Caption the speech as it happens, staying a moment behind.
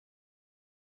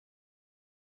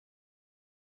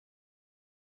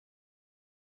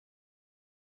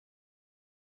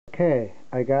Okay,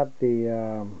 I got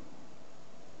the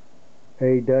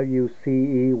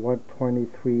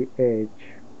AWCE123H.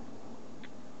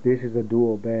 This is a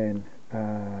dual band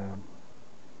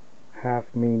half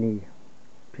mini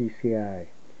PCI.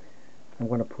 I'm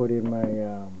going to put in my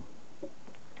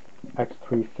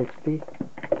x360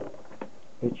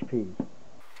 HP.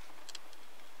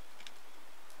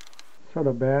 So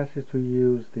the best is to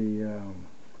use the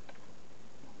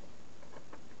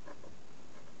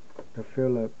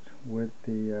Phillips with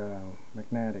the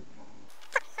magnetic.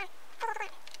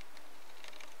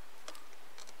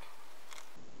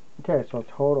 Okay, so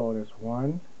total is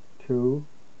 1, 2,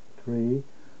 3,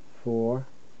 4,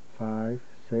 5,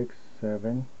 6,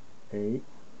 7, 8,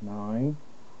 9,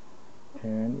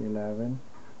 10, 11,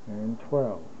 and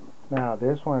 12. Now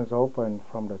this one is open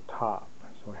from the top,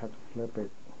 so I have to flip it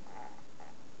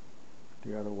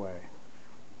the other way.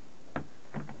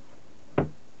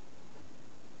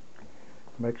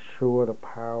 Make sure the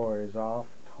power is off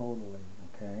totally,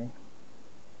 okay?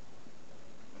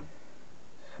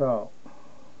 So,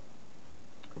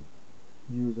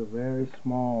 use a very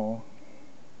small,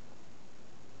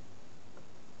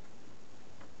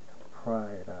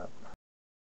 pry it up.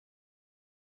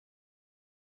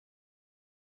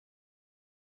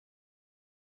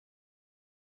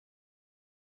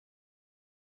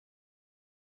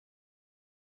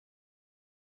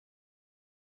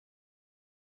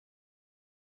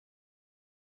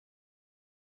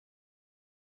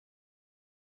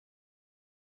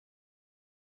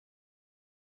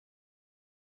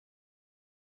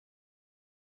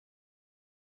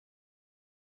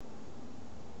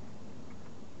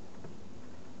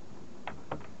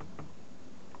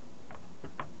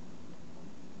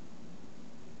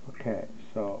 Okay,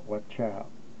 so watch out.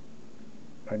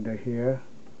 Under here,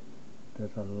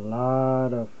 there's a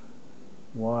lot of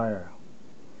wire.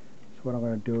 So what I'm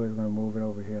going to do is I'm going to move it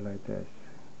over here like this.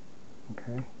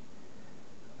 Okay?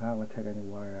 Not going to take any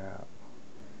wire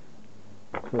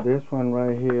out. So this one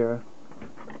right here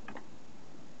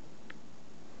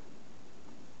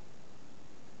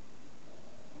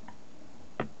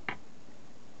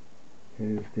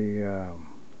is the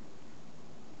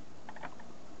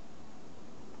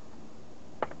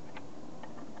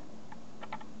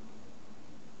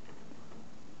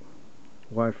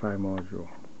Wi-Fi module.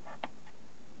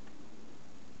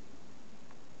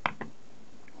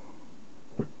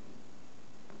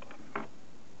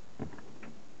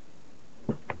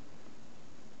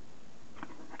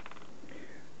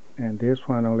 And this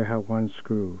one only have one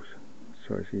screw,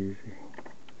 so it's easy.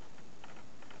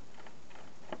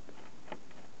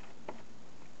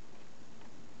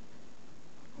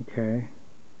 Okay.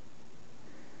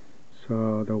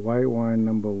 So the white one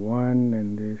number 1,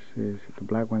 and this is the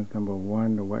black one's number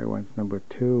 1, the white one's number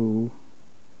 2.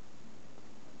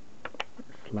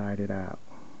 Slide it out.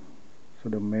 So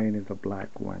the main is the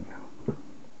black one. So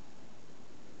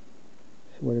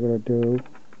what you're going to do,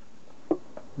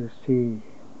 you see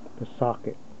the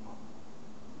socket.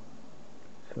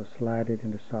 So slide it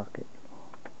in the socket.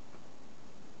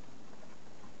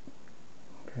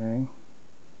 Okay.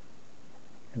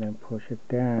 And then push it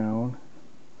down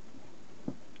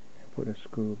and put a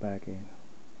screw back in.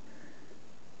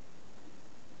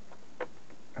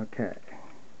 Okay.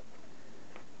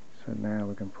 So now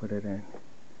we can put it in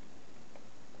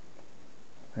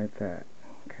like that.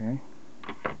 Okay.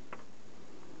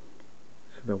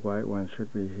 So the white one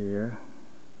should be here.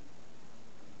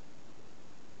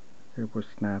 It will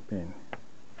snap in.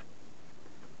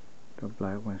 The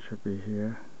black one should be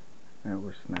here, and it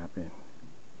will snap in.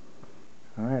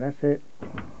 Alright, that's it.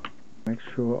 Make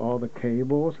sure all the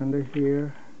cables under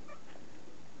here,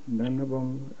 none of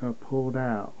them are pulled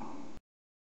out.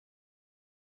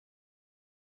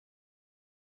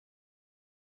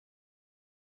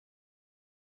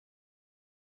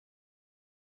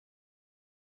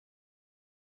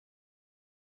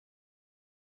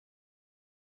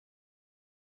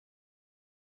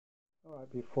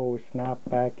 Alright, before we snap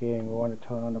back in, we want to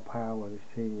turn on the power to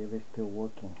see if it's still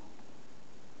working.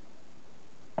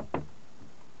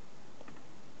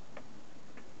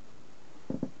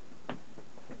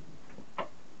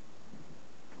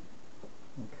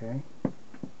 Okay.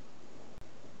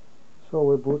 So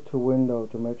we boot to window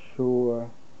to make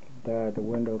sure that the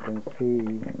window can see.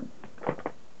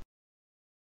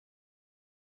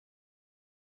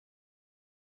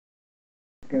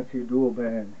 You can see dual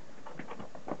band.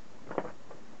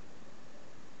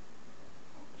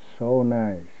 So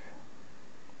nice.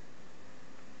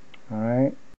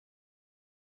 Alright.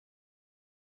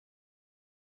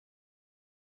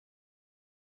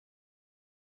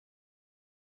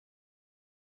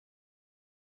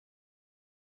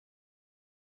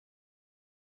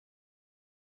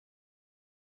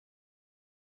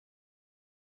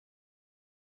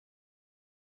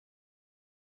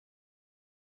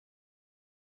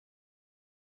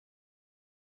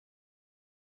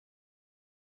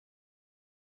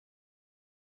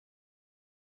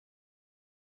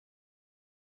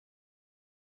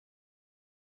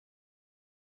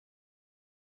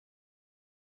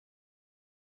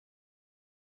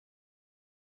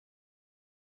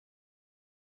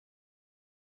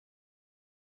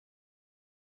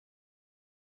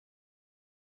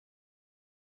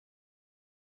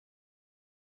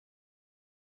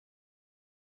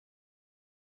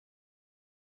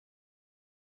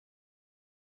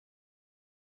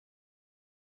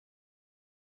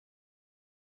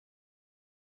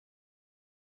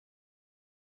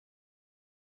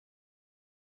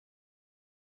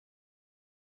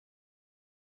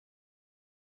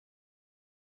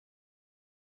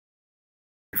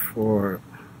 for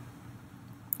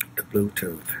the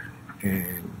Bluetooth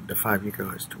and the 5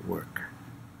 GHz to work,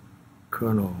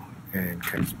 kernel and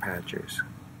kext patches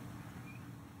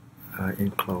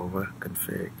in Clover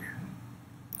config,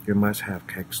 you must have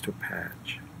kext to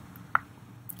patch.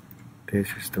 This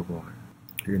is the one.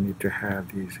 You need to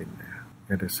have these in there.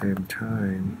 At the same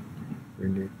time, we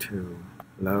need to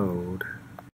load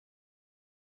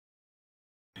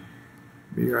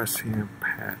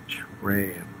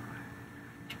BrcmPatchRam.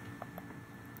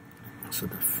 So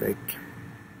the fake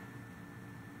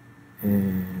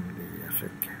and the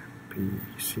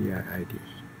FakePCIID.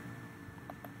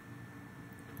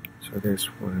 So this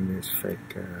one is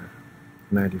fake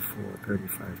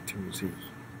 94352Z.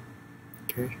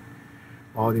 Okay,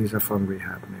 all these are from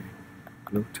RehabName,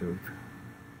 Bluetooth,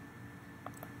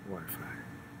 Wi-Fi.